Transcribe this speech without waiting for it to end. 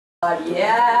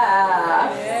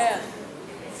Yeah.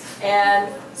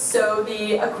 And so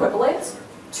the equivalent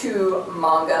to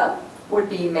manga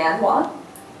would be manhwa.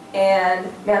 And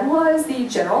manhwa is the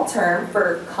general term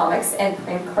for comics and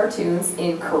print cartoons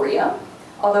in Korea.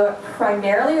 Although it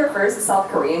primarily refers to South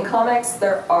Korean comics,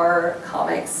 there are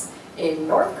comics in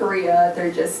North Korea. They're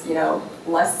just,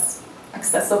 less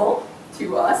accessible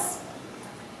to us.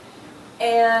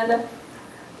 And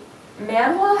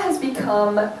manhwa has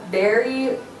become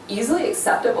very easily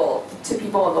acceptable to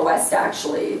people in the West,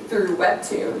 actually, through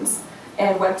webtoons.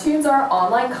 And webtoons are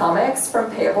online comics from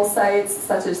payable sites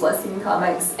such as Lessing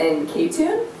Comics and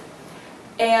Ktoon.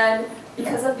 And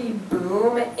because of the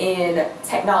boom in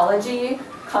technology,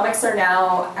 comics are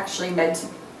now actually meant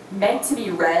to be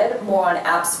read more on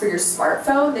apps for your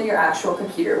smartphone than your actual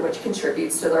computer, which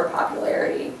contributes to their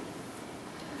popularity.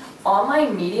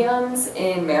 Online mediums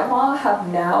in manhwa have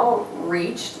now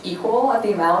reached equal at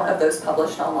the amount of those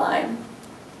published online,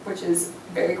 which is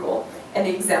very cool. And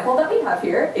the example that we have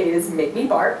here is Make Me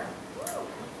Bark.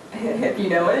 If you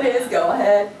know what it is, go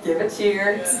ahead, give a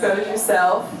cheer, expose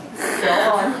yourself,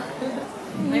 go on.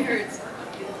 It hurts.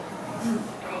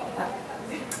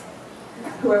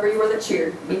 Whoever you were that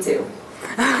cheered, me too.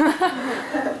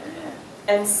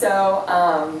 And so,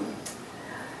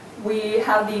 we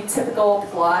have the typical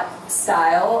plot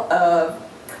style of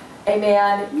a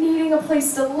man needing a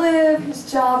place to live.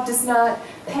 His job does not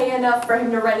pay enough for him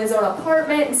to rent his own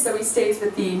apartment, and so he stays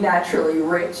with the naturally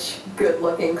rich,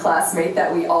 good-looking classmate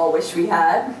that we all wish we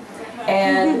had,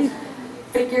 and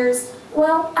figures,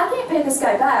 well, I can't pay this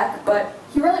guy back, but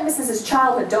he really misses his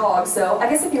childhood dog, so I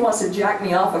guess if he wants to jack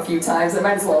me off a few times, I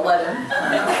might as well let him.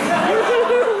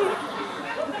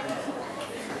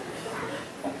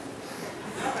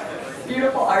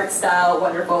 Beautiful art style,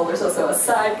 wonderful. There's also a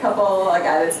side couple, a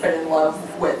guy that's been in love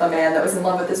with a man that was in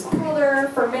love with his brother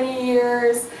for many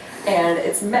years, and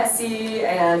it's messy,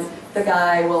 and the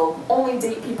guy will only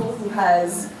date people who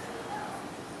has,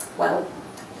 well,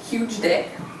 huge dick.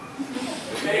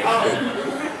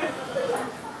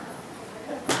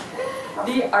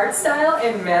 The art style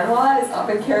in manhwa is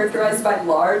often characterized by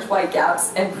large white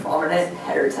gaps and prominent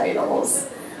header titles,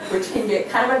 which can get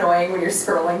kind of annoying when you're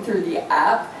scrolling through the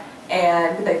app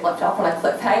and they've left off on a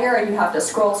cliffhanger and you have to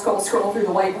scroll through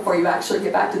the white before you actually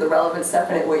get back to the relevant stuff,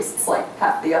 and it wastes like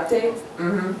half the update.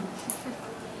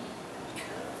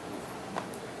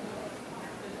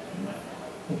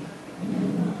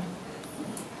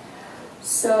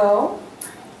 So,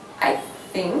 I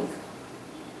think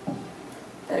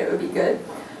that it would be good.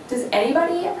 Does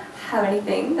anybody have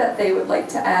anything that they would like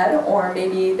to add, or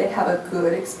maybe they have a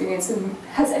good experience? And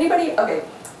has anybody, okay,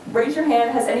 raise your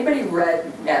hand, has anybody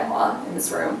read manhwa in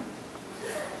this room?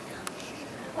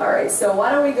 Alright, so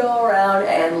why don't we go around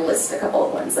and list a couple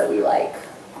of ones that we like.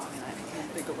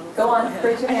 Go on,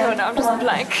 raise your hand. No, I'm just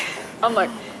blank. I'm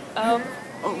like,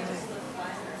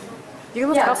 You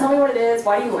can yeah, tell me what it is,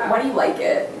 why do you like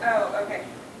it? Oh, okay.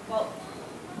 Well,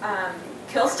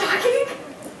 kill stalking?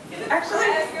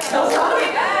 Actually, kill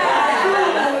stalking?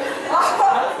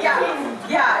 Oh,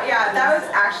 yeah, that was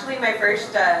actually my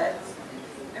first,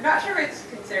 I'm not sure what it's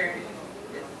considered,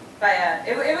 but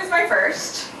it was my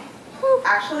first,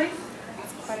 actually.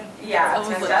 Yeah, it's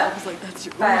messed up. I was like, that's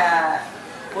your But,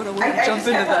 what a way I to jump just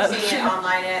into kept that. on seeing it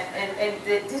online, and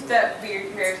it just that weird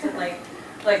comparison,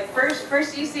 like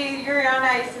first you see Yuri on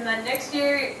Ice, and then next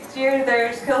year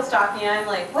there's kill stalking, and I'm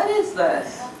like, what is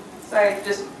this? So I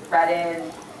just read it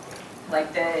and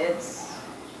liked it.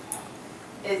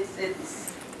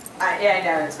 Yeah, I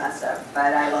know it's messed up,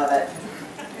 but I love it.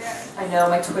 I know,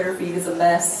 my Twitter feed is a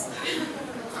mess.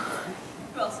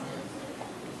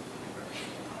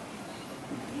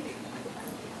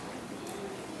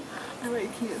 I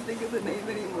can't think of the name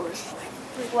anymore.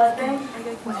 What thing?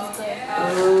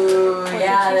 Ooh,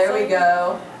 yeah, there we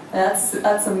go. That's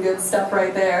some good stuff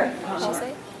right there. What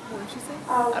did she say?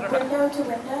 Window to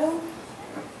window,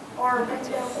 or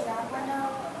window without window.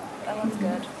 That one's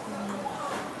good.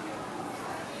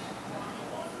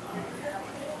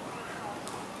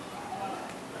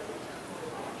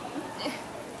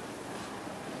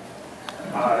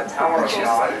 Tower of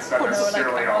God is not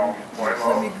necessarily all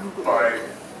Moilo, but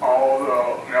all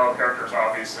the male characters are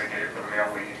obviously gay for the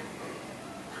male lead.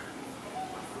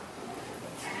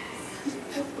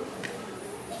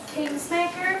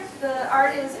 Kingsmaker, the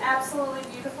art is absolutely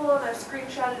beautiful, and I've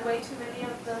screenshotted way too many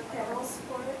of the panels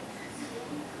for it.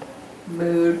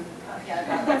 Mood. I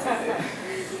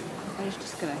was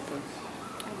disconnected.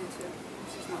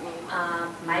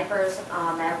 My first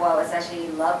manhwa was actually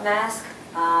Love Mask.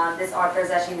 This author is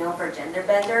actually known for gender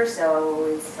bender, so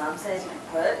in some sense you could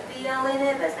put BL in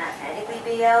it, but it's not technically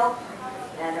BL.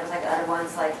 And there was like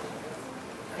ones like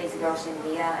Crazy Girl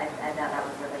Shindia, I thought that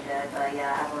was really good. But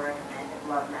yeah, I would recommend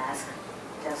Love Mask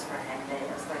just for him. It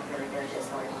was like really good, just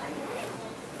storyline.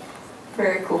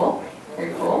 Very cool.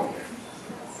 Very cool.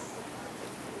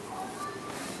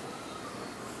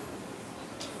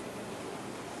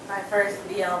 My first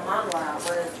BL manhwa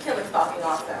was Killer Stalking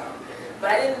also. But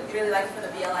I didn't really like it for the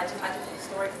BL, I just liked it for the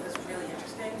story because it was really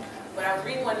interesting. But I was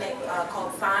reading one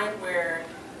called Sign, where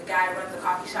the guy runs a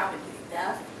coffee shop and he's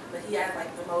deaf, but he has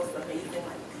like the most amazing,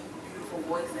 like beautiful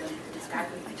voice, and this guy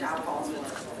who the job calls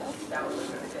for. That was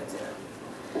really good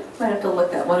too. Might have to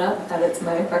look that one up, add it to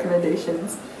my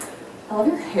recommendations. I love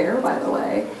your hair, by the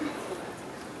way.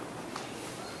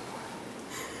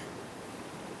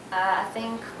 I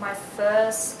think my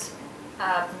first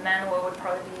manhwa would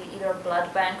probably be either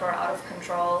Blood Bank or Out of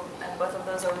Control, and both of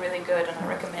those are really good, and I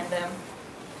recommend them.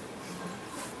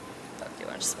 Do you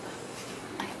want to just...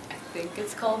 I think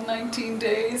it's called 19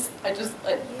 Days. I just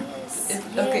like. Yes,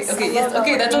 Okay, yes, okay, yes,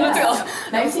 okay. That's what it's called.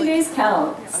 19 days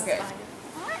counts. Okay.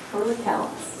 Totally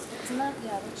counts. Isn't that,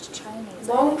 yeah, that's Chinese.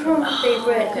 Long-term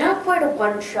favorite, not quite a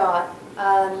one-shot.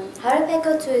 How did they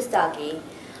go to Isagi?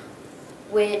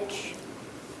 Which,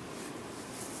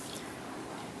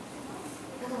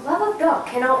 for the love of God,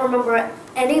 cannot remember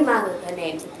any manga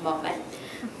names at the moment.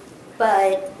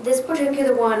 But this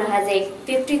particular one has a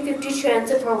 50-50 chance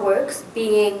of her works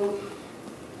being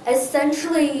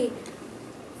essentially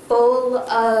full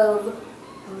of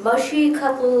mushy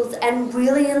couples and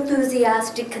really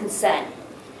enthusiastic consent.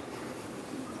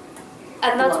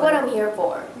 And that's what I'm here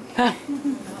for. I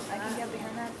can get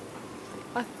behind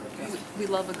that. We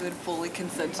love a good fully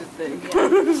consented thing.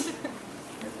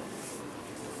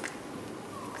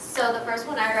 So the first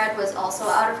one I read was also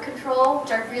Out of Control,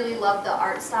 which I really loved the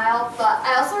art style, but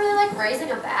I also really like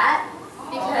Raising a Bat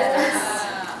because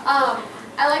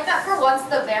I like that for once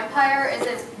the vampire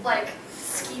isn't like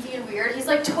skeevy and weird. He's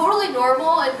like totally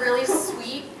normal and really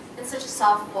sweet and such a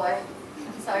soft boy.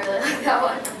 So I really like that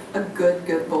one. A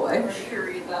good boy. I should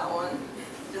read that one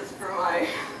just for my.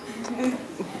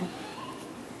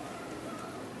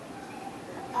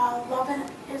 Love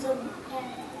is an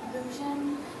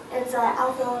illusion. It's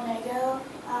Alpha Omega.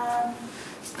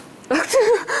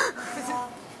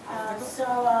 So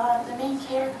the main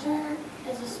character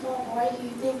is a small boy who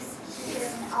thinks he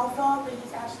is an alpha, but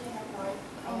he's actually an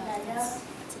omega.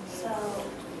 So,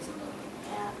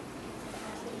 yeah.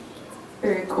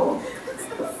 Very cool.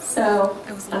 So, I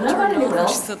don't know about anyone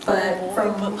else, but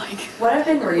from what I've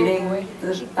been reading,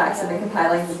 the facts I've been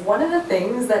compiling, one of the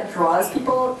things that draws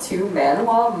people to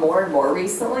manhwa more and more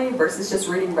recently versus just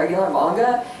reading regular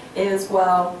manga is,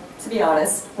 well, to be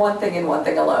honest, one thing and one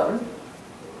thing alone.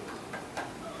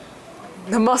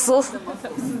 The muscles.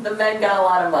 The men got a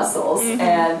lot of muscles,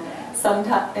 and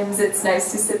sometimes it's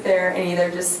nice to sit there and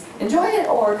either just enjoy it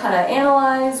or kind of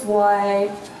analyze why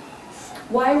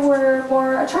we're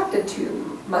more attracted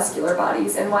to muscular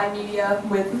bodies and why media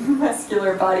with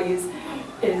muscular bodies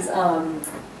is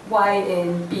why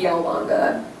in BL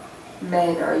manga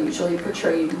men are usually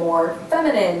portrayed more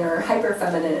feminine or hyper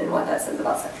feminine and what that says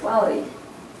about sexuality.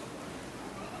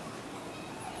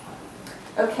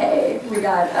 Okay, we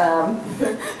got,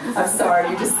 I'm sorry,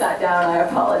 you just sat down, I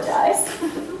apologize.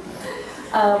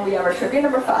 We have our trivia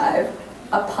number 5.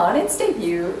 Upon its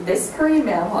debut, this Korean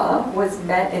manhwa was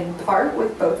met in part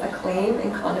with both acclaim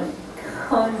and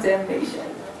condemnation.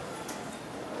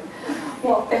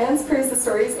 While fans praised the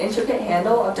story's intricate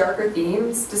handle of darker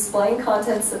themes, displaying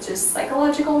content such as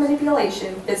psychological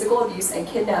manipulation, physical abuse, and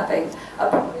kidnapping,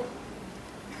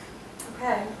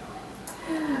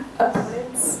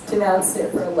 opponents denounced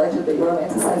it for allegedly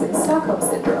romanticizing Stockholm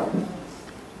Syndrome.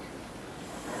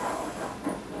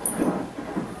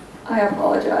 I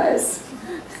apologize.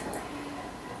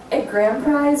 A grand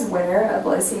prize winner of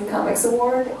Lyceum Comics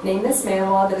Award named this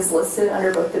manhwa that is listed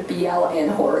under both the BL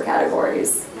and horror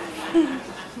categories.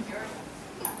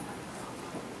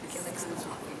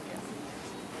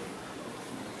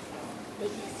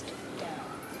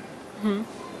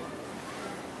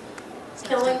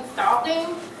 Killing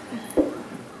Stalking?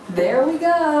 There we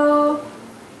go.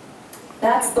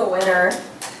 That's the winner.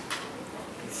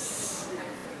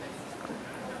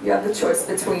 You have the choice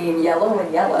between yellow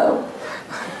and yellow.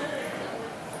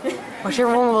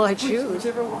 Whichever one will I choose?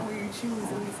 Whichever one will you choose?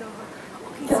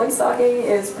 Killing Stalking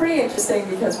is pretty interesting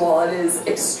because while it is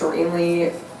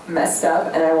extremely messed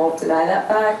up, and I won't deny that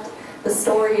fact, the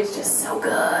story is just so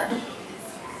good.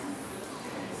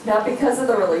 Not because of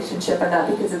the relationship and not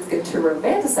because it's good to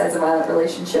romanticize a violent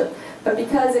relationship, but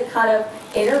because it kind of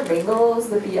intermingles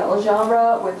the BL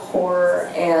genre with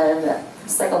horror and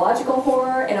psychological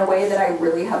horror in a way that I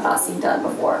really have not seen done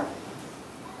before.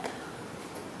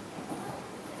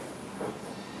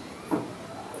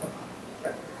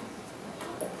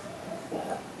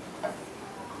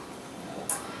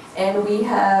 And we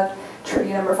have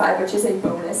trivia number 5, which is a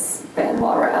bonus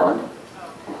manhwa round.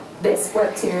 This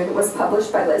webtoon was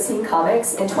published by Lesbian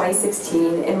Comics in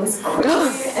 2016 and was quickly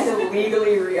and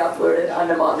illegally re-uploaded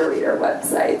onto manga reader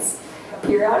websites.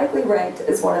 Periodically ranked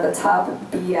as one of the top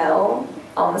BL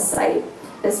on the site,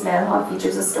 this manhwa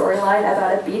features a storyline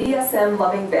about a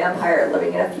BDSM-loving vampire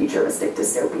living in a futuristic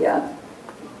dystopia.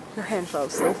 Your hand fell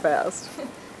so fast.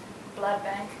 Blood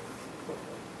bank.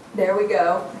 There we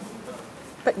go.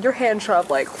 But your hand shrub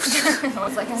like. I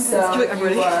was like, So you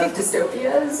love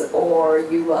dystopias, or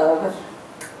you love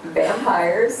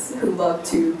vampires who love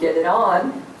to get it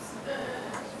on,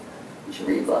 you should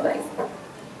read Loving.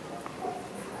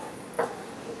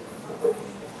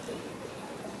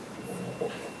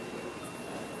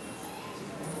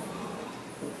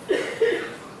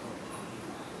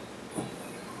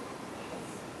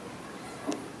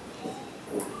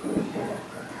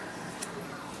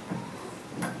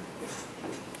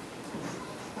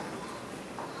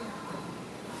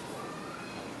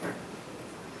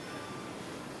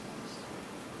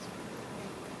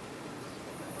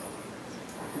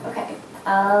 Okay.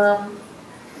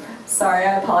 Sorry,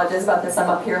 I apologize about this. I'm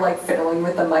up here like fiddling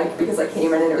with the mic because I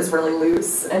came in and it was really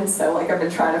loose, and so like I've been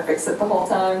trying to fix it the whole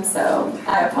time, so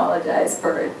I apologize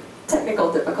for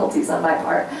technical difficulties on my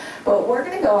part. But we're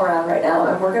gonna go around right now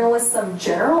and we're gonna list some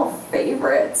general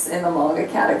favorites in the manga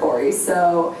category.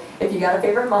 So if you got a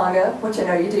favorite manga, which I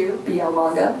know you do, BL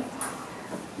manga,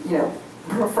 you know,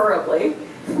 preferably,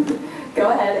 go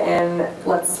ahead and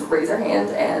let's raise our hand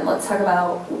and let's talk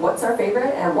about what's our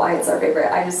favorite and why it's our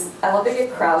favorite. I love to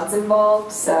get crowds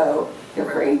involved, so feel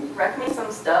free. Rec me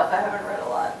some stuff. I haven't read a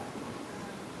lot.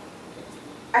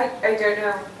 I don't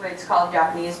know what it's called in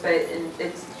Japanese, but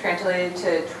it's translated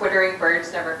to "Twittering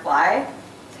birds never fly,"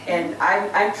 and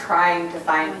I'm trying to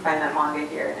find that manga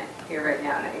here right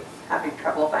now, and I'm having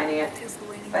trouble finding it.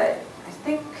 But I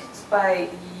think it's by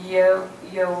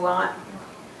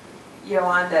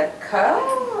Yoanda Ko,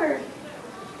 or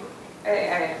I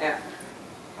don't know.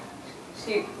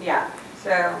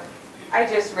 So I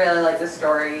just really like the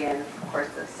story, and of course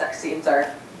the sex scenes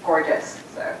are gorgeous.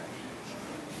 So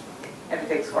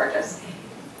everything's gorgeous.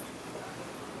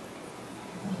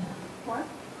 What?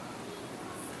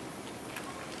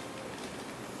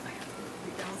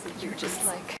 You're just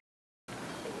like.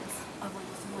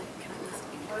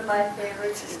 One of my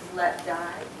favorites is Let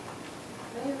Die,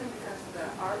 mainly because the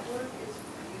artwork is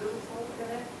beautiful in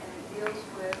it, and it deals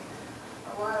with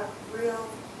a lot of real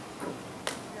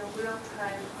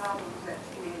kind problems that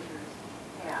teenagers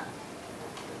have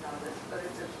with all this. But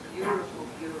it's a beautiful,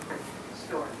 beautiful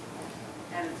story,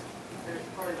 and there's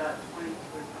probably about 20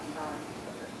 or something volumes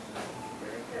of it.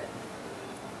 Very good.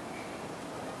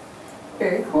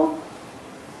 Very cool.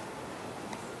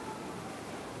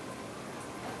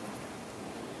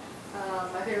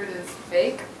 My favorite is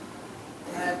Fake.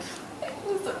 And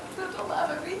don't laugh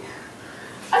at me.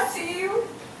 I see you.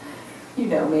 You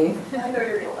know me. I know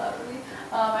you're gonna laugh at me.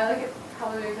 I like it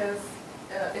probably because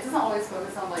it doesn't always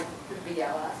focus on like the BL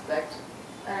aspect.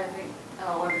 And I think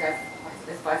one of the guys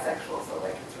is bisexual, so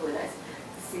like it's really nice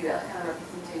to see that kind of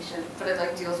representation. But it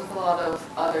like deals with a lot of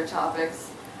other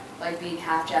topics, like being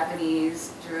half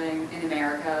Japanese in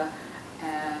America,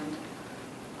 and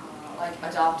like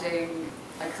adopting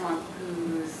like someone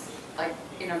who's like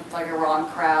in a wrong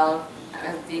crowd,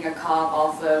 and being a cop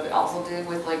also, but also dealing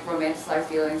with like romanticized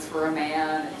feelings for a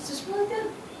man. It's just really good.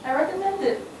 I recommend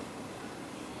it.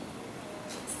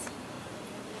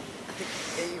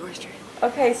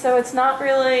 Okay, so it's not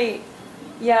really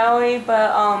yaoi,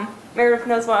 but Meredith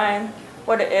knows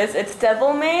what it is. It's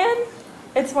Devilman.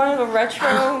 It's one of the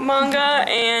retro manga,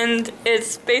 and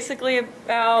it's basically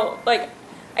about, like,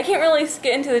 I can't really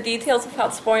get into the details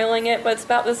without spoiling it, but it's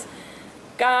about this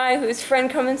guy whose friend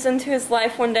comes into his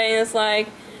life one day and is like,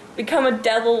 become a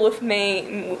devil with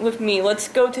me, let's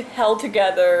go to hell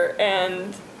together,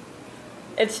 and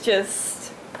it's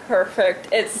just perfect.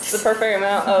 It's the perfect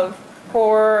amount of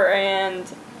horror, and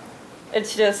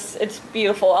it's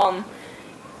beautiful.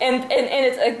 And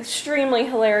it's extremely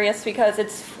hilarious because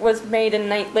it was made in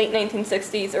late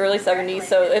 1960s, early 70s,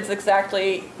 so it's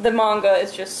exactly, the manga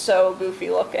is just so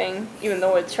goofy looking, even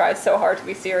though it tries so hard to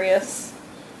be serious.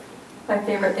 My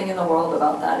favorite thing in the world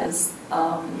about that is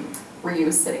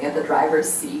Ryu sitting at the driver's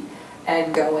seat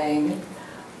and going,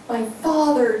 "My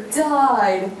father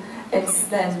died," and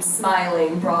then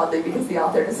smiling broadly because the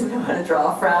author doesn't know how to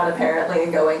draw a frown apparently,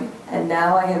 and going, "And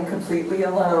now I am completely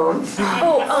alone."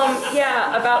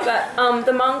 Yeah, about that.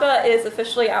 The manga is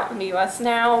officially out in the US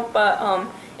now, but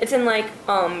it's in like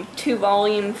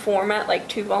 2-volume format, like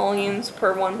 2 volumes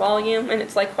per 1 volume, and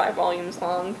it's like 5 volumes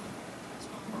long.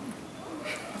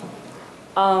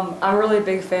 I'm a really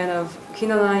big fan of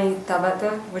Kinonai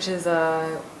Tabata, which is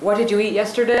What Did You Eat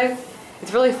Yesterday?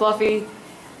 It's really fluffy.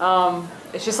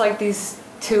 It's just like these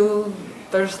two,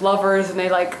 there's lovers, and they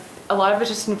like, a lot of it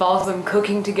just involves them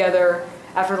cooking together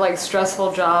after like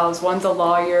stressful jobs. One's a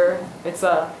lawyer. It's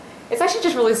actually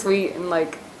just really sweet, and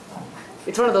like,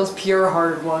 it's one of those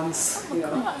pure-hearted ones, you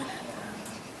know.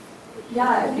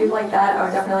 Yeah, if you like that, I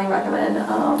would definitely recommend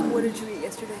What did you eat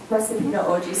yesterday? Recipe no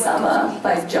Oji-sama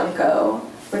by Junko,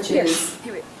 which is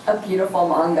a beautiful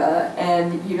manga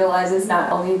and utilizes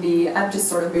not only the I'm just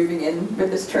sort of moving in with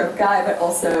this trope guy, but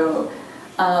also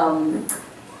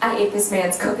I ate this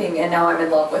man's cooking and now I'm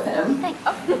in love with him.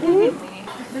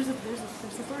 There's a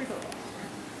story for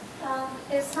that.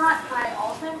 It's not my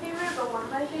all-time favorite, but one of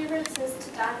my favorites is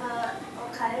Tadaima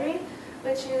Okaeri,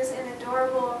 which is an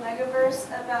adorable megaverse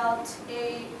about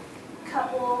a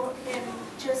couple and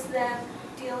just them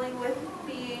dealing with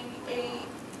being a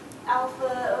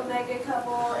alpha omega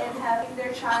couple and having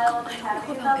their child and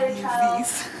having another child.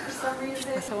 For some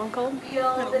reason, What's that one called?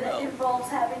 feel that it involves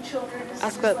having children. It's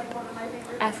Ask just about- like one of my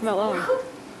favorites. Ask about love.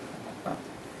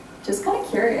 Just kind of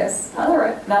curious, how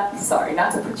not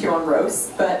to put you on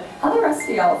roast, but how the rest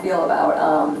of y'all feel about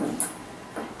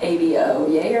ABO,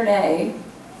 yay or nay?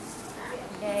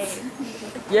 Yay.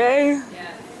 Yay!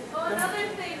 Oh, another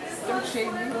thing. Don't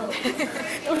shame me.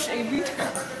 Don't shame me.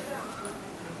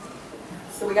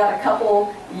 So we got a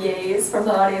couple yays from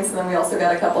the audience, and then we also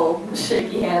got a couple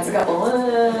shaky hands, a couple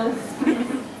To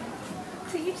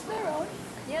each their own.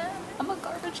 Yeah. I'm a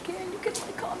garbage can. You can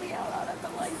call me out on it,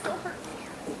 but like, don't hurt me.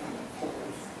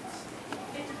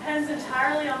 It depends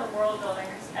entirely on the world building,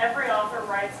 because every author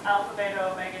writes alpha,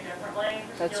 beta, omega differently,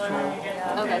 particularly when you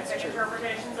get the fanfic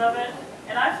interpretations of it.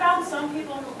 And I've found some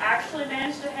people who actually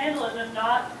manage to handle it in a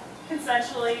not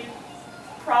consensually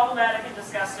problematic and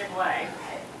disgusting way.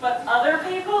 But other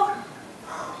people,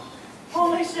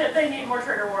 holy shit, they need more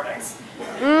trigger warnings.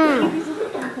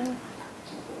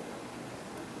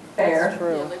 fair.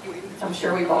 I'm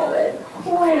sure we've all read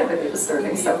quite a bit of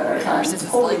disturbing stuff in our time.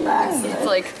 Holy facts. It's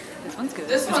like, this one's good.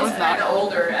 This one's kind of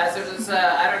older, as it was,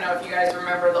 I don't know if you guys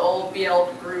remember the old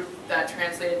BL group that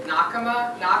translated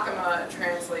Nakama. Nakama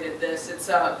translated this. It's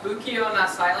Bukio na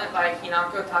Silent by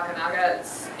Hinako Takanaga.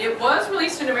 It was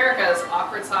released in America as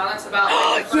Awkward Silence, about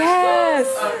like, the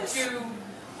first love of two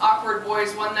awkward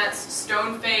boys, one that's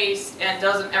stone-faced and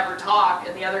doesn't ever talk,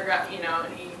 and the other guy, you know,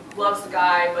 he loves the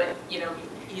guy, but, you know,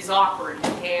 he's awkward,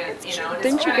 he can't, you know, and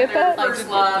it's kind of their first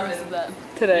love and,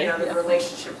 today. you know, the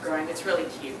relationship growing. It's really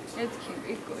cute. It's cute.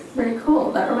 It's good. Very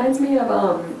cool. That reminds me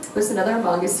of, there's another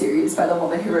manga series by the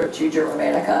woman who wrote Juju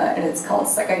Romanica, and it's called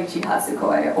Sekaiichi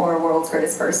Hatsukoi, or World's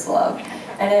Greatest First Love.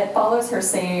 And it follows her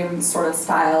same sort of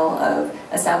style of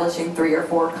establishing 3 or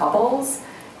 4 couples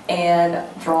and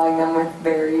drawing them with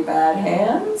very bad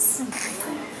hands.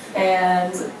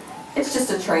 And it's just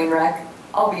a train wreck.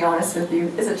 I'll be honest with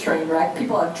you, it's a train wreck.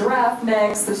 People have giraffe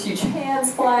necks, there's huge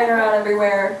hands flying around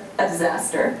everywhere. A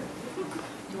disaster.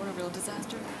 You want a real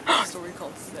disaster? A story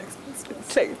called Sex Pistols.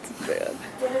 Sex bad.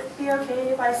 Would it be okay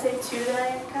if I say 2 that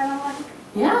I kind of like?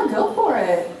 Yeah, go for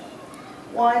it.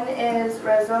 One is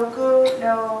Rezoku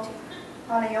no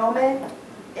Hanayome.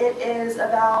 It is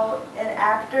about an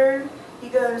actor. He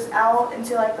goes out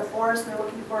into like the forest and they're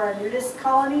looking for a nudist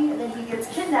colony, and then he gets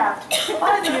kidnapped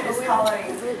by the nudist colony.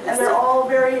 And they're all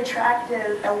very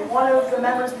attractive, and one of the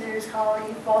members of the nudist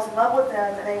colony falls in love with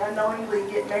them, and they unknowingly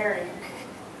get married.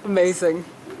 Amazing.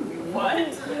 What?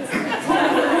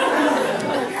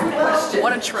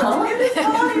 What a trope. The nudist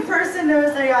colony person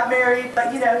knows they got married,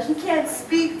 but you know, he can't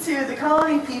speak to the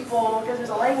colony people because there's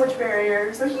a language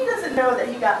barrier, so he doesn't know that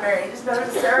he got married. He just knows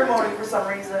the ceremony for some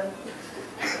reason.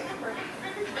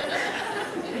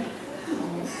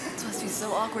 This must be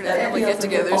so awkward That at family feels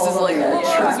get-togethers. like Just like, an oh, I was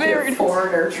attractive married.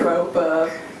 foreigner trope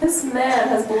of, this man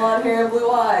has blonde hair and blue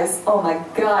eyes. Oh my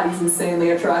god, he's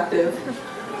insanely attractive.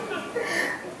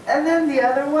 And then the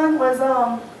other one was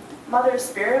Mother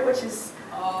Spirit, which is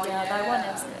That one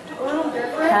is good. a little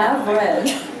different. Have read.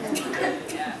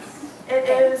 It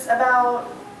is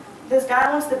about this guy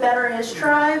wants to better his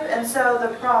tribe, and so the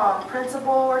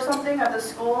principal or something of the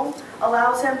school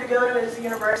allows him to go to his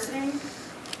university,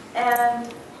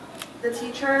 and the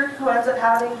teacher, who ends up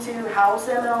having to house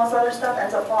him and all this other stuff,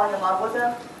 ends up falling in love with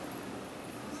him.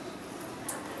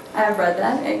 I have read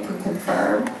that and can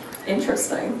confirm.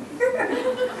 Interesting.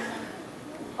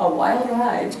 A wild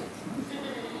ride.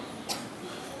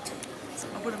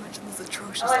 I would have mentioned this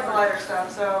atrocious I like the art. lighter stuff,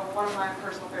 so one of my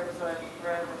personal favorites that I've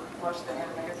read and watched the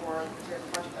anime for a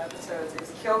bunch of episodes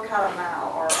is Kill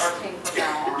Katamao, or King from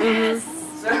Now On.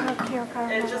 So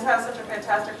it just has such a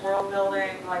fantastic world building,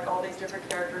 like all these different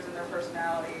characters and their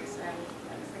personalities, and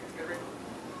I just think it's good reading.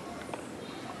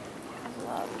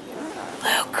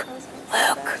 Luke.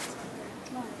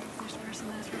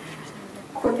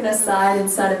 Quick an aside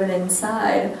inside of an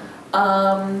inside.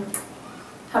 How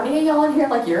many of y'all in here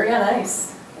like Yuri on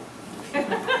Ice? And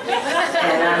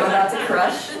I'm about to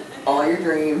crush all your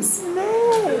dreams.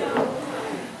 No.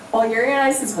 While Yuri on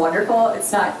Ice is wonderful,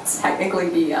 it's not technically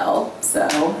BL, so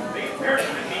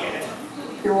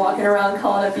if you're walking around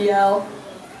calling it BL,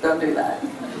 don't do that.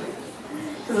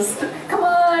 Come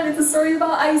on, it's a story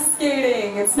about ice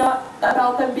skating. It's not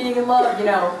about them being in love, you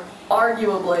know,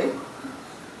 arguably.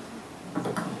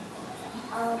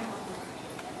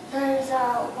 There's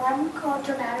one called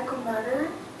Dramatical Murder.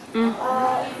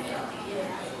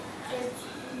 It's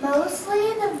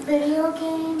mostly the video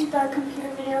game, the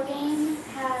computer video game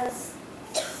has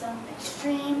some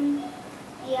extreme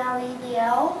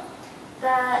BL. The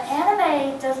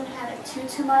anime doesn't have it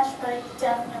too much, but it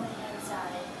definitely has it.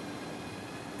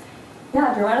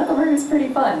 Yeah, Dramatical Murder is pretty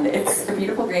fun. It's a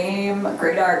beautiful game,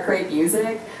 great art, great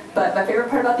music. But my favorite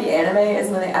part about the anime is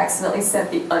when they accidentally sent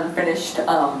the unfinished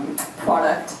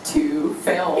product to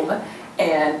film,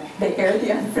 and they aired the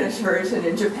unfinished version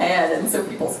in Japan, and so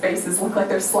people's faces look like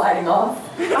they're sliding off.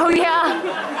 Oh yeah!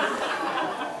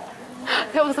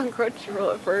 That was on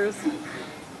Crunchyroll at first.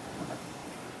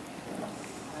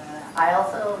 I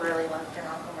also really love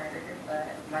Dramatical Murder, but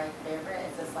my favorite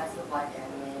is a slice of life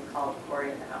anime called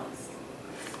Cory in the House.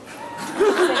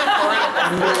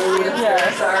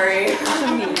 Yeah, sorry.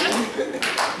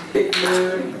 Big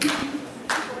moon.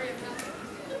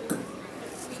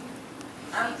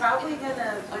 I'm probably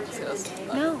gonna butcher the name.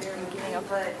 No.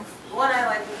 But one I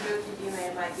like is Ryukyu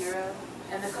and My Hero,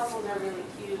 and the couples are really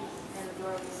cute and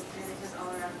adorable, and it's just all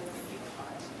around really cute.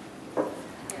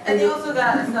 Yeah. And they also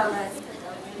got some.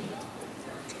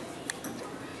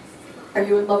 Are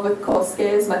you in love with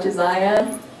Kosuke as much as I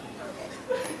am?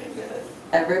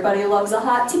 Everybody loves a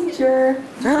hot teacher.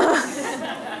 Sorry,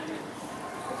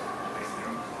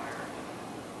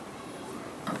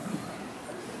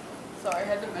 I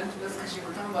had to mention this because you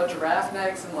were talking about giraffe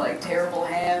necks and like terrible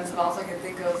hands, and all I could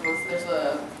think of was there's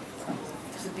a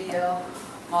BL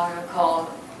manga called,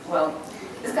 well,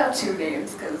 it's got two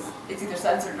names because it's either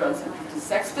censored or uncensored. It's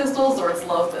Sex Pistols or it's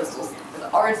Love Pistols. The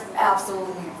art is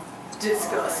absolutely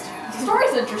disgusting. The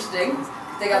story's interesting.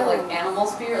 They got like animal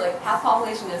spirit, like half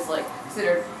population is like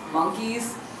considered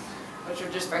monkeys, which are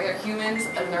just regular humans,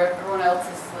 and everyone else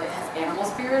is like has animal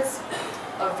spirits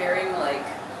of varying like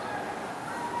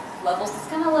levels. It's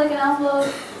kind of like an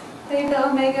alpha, beta,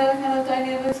 omega kind of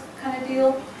dynamics kind of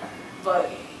deal, but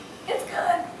it's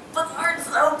good. But the art's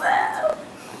so bad.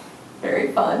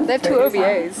 Very fun. They have two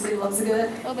OVAs. Everybody loves a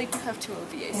good. Oh, they do have two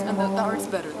OVAs, and the art's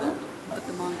better than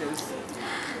the mangas.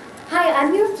 Hi,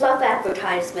 I'm your fluff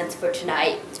advertisements for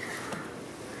tonight.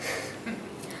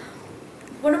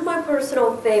 One of my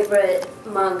personal favorite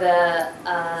manga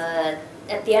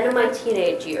at the end of my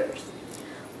teenage years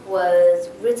was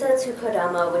Ritsetsu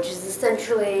Kodama, which is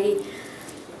essentially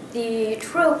the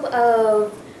trope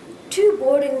of two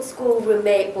boarding school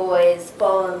roommate boys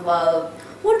fall in love.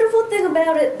 Wonderful thing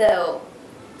about it, though,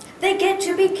 they get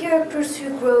to be characters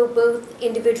who grow both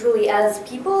individually as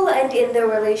people and in their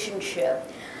relationship.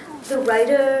 The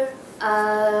writer,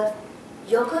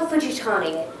 Yoko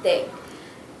Fujitani, I think,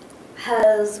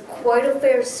 has quite a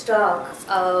fair stock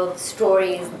of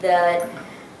stories that,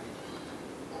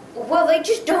 well, they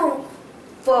just don't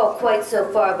fall quite so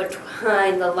far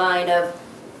behind the line of,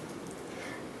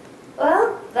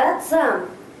 well, that's,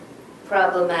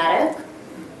 problematic.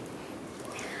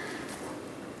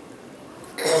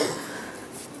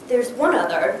 There's one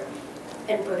other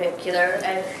in particular,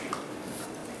 and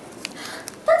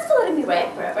thanks for letting me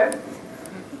rant forever.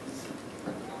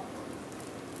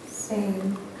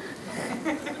 Same.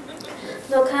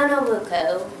 No Kano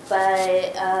Muko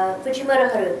by Fujimura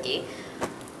Haruki,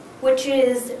 which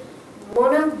is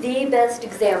one of the best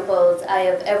examples I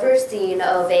have ever seen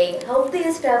of a healthy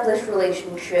established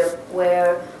relationship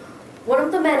where one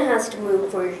of the men has to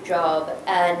move for his job,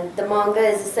 and the manga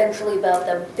is essentially about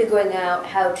them figuring out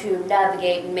how to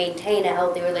navigate and maintain a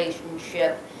healthy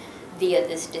relationship via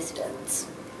this distance.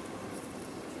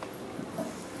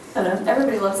 I don't know,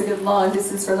 everybody loves a good long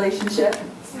distance relationship.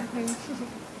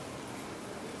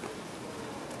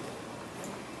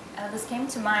 This came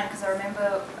to mind because I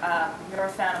remember you're a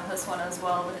fan of this one as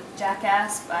well, with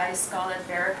Jackass by Scarlett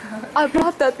Barracuda. I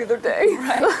bought that the other day.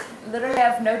 Right. Literally, I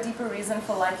have no deeper reason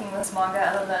for liking this manga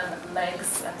other than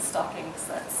legs and stockings.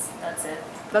 That's it.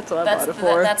 That's what I bought it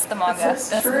for. That's the manga.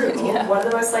 That's true. Yeah. One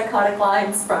of the most iconic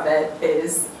lines from it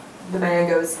is, the man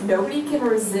goes, "Nobody can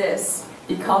resist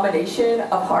the combination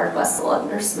of hard muscle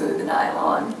or smooth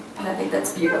nylon." And I think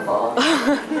that's beautiful.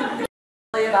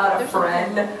 About a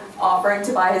friend offering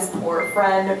to buy his poor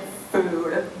friend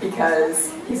food because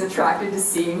he's attracted to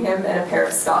seeing him in a pair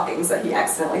of stockings that he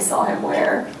accidentally saw him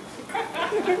wear.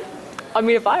 I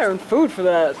mean, if I earned food for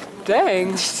that,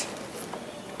 dang.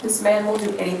 This man will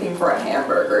do anything for a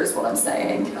hamburger is what I'm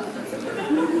saying.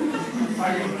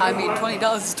 I mean,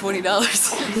 $20 is $20.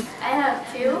 I have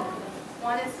two.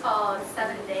 One is called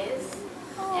 7 Days.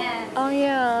 And oh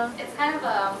yeah. It's kind of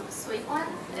a sweet one.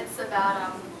 It's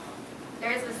about,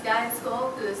 there's this guy in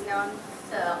school who's known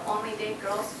to only date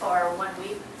girls for 1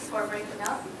 week before breaking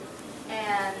up.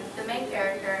 And the main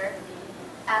character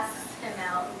asks him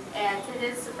out, and to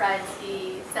his surprise,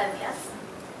 he says yes.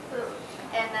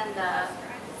 And then the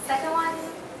second one,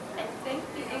 I think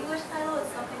the English title is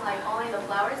something like Only the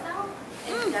Flowers Now.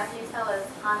 And the Japanese title is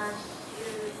Hana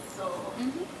Shuso,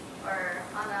 or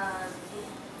Hana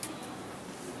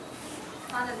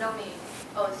Nomi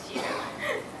Oshiru.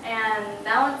 And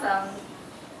that one's a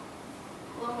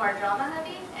little more drama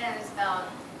heavy, and it's about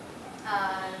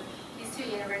these two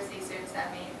university students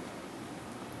that meet.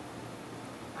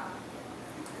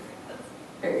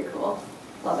 Very cool.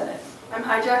 Loving it. I'm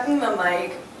hijacking the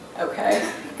mic. Okay,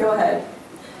 go ahead.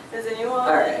 Does anyone?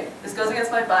 All right. This goes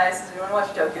against my bias. Does anyone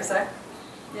watch Tokyo-Sek?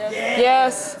 Yes.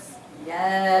 Yes.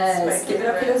 Yes. Give it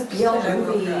up for those BL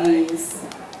movies.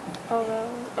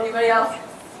 Anybody else?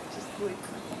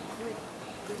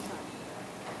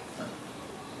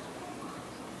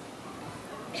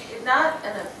 It's not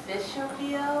an official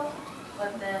BL,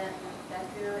 but then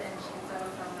Deku and Shinzo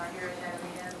from My Hero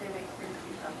Academia, they make pretty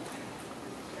stuff.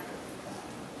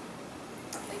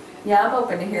 Yeah, I'm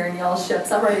open to hearing y'all's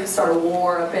ships. I'm ready to start a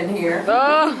war up in here.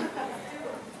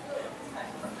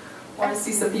 Want to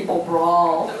see some people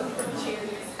brawl.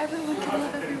 Everyone can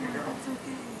love everyone, that's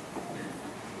okay.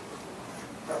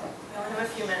 We only have a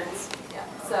few minutes. Yeah,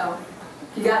 so,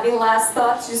 you got any last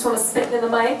thoughts? You just want to spit in the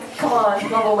mic? Come on,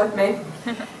 level with me.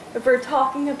 If we're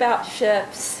talking about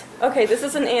ships, okay, this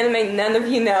is an anime none of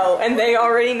you know, and they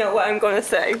already know what I'm going to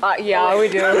say. Yeah, we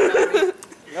do.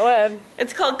 Go ahead.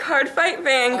 It's called Card Fight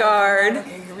Vanguard.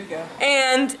 Okay, here we go.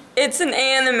 And it's an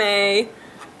anime,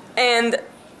 and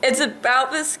it's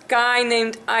about this guy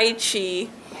named Aichi,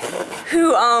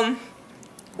 who,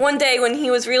 one day when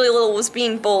he was really little was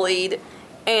being bullied,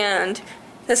 and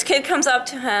this kid comes up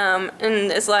to him and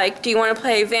is like, "Do you want to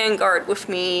play Vanguard with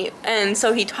me?" And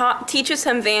so he teaches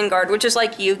him Vanguard, which is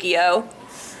like Yu-Gi-Oh!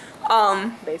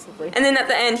 Basically. And then at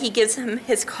the end, he gives him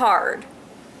his card.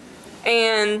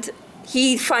 And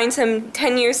he finds him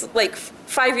 10 years, like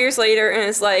 5 years later, and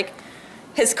is like,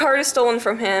 his card is stolen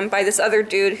from him by this other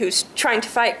dude who's trying to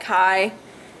fight Kai.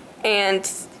 And,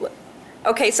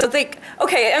 okay,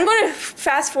 I'm going to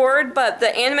fast forward, but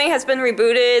the anime has been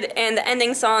rebooted, and the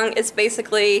ending song is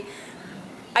basically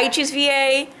Aichi's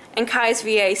VA and Kai's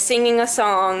VA singing a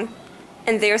song,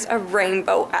 and there's a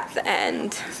rainbow at the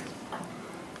end.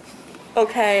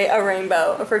 Okay, a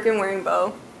rainbow, a freaking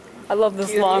rainbow. I love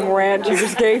this long rant you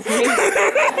just gave me.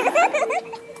 I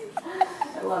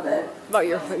love it. About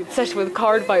your obsession with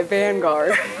Card Fight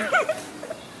Vanguard.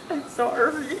 I'm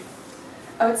sorry.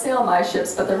 I would say all my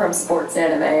ships, but they're from sports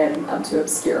anime, and I'm too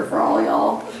obscure for all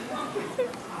y'all.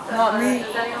 Not me.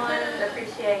 Does anyone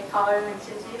appreciate Collar and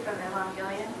Shinji from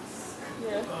Evangelion?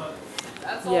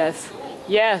 Yeah. Yes.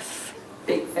 Yes.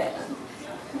 Big fan.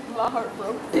 My heart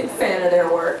broke. Big fan of their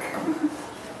work.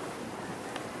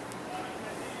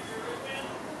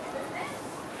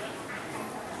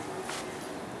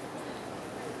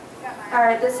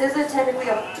 Alright, this isn't technically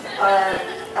a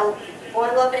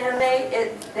boy love anime.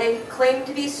 They claim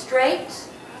to be straight.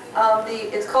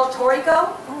 It's called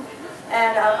Toriko.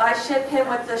 And I ship him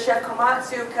with the Chef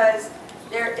Komatsu because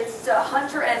it's a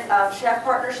hunter and chef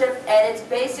partnership, and it's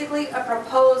basically a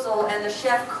proposal, and the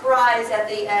chef cries at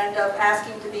the end of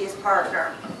asking to be his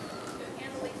partner.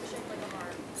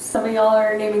 Some of y'all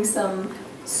are naming some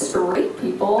straight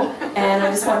people, and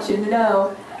I just want you to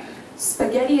know,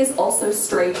 spaghetti is also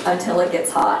straight until it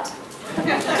gets hot.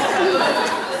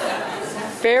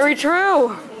 Very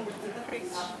true.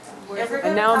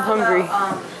 And now I'm hungry.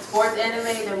 Sports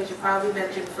anime, then we should probably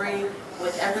mention Free,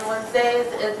 which everyone says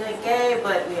isn't gay,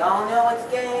 but we all know it's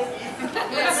gay.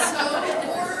 It's so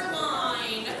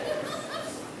borderline.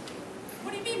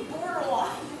 What do you mean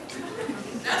borderline?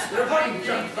 That's I'm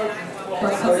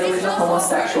totally a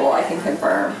homosexual, I can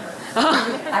confirm.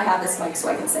 I have this mic so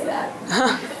I can say that.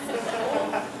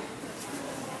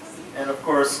 And of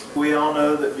course, we all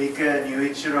know that Mika and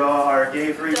Yuichiro are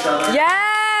gay for each other.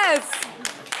 Yes!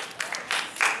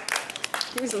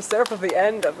 some syrup at the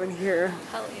end up in here.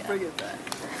 Hell yeah. Bring it back.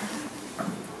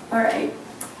 All right.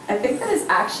 I think that is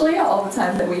actually all the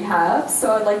time that we have,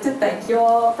 so I'd like to thank you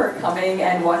all for coming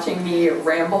and watching me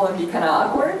ramble and be kind of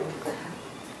awkward.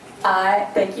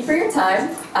 Thank you for your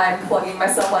time. I'm plugging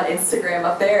myself on Instagram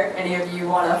up there. Any of you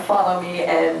want to follow me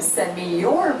and send me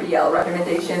your BL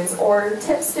recommendations or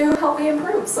tips to help me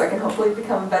improve so I can hopefully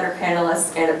become a better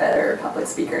panelist and a better public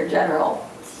speaker in general.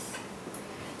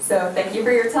 So thank you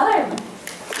for your time. Woo!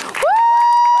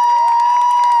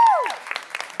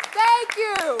 Thank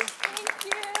you! Thank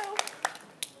you!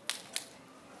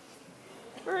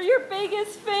 We're your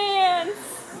biggest fans!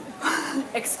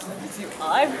 Excuse you,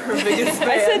 I'm her biggest fan.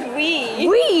 I said we.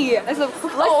 We! As a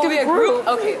collective be a group.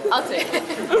 Okay, I'll take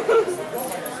it.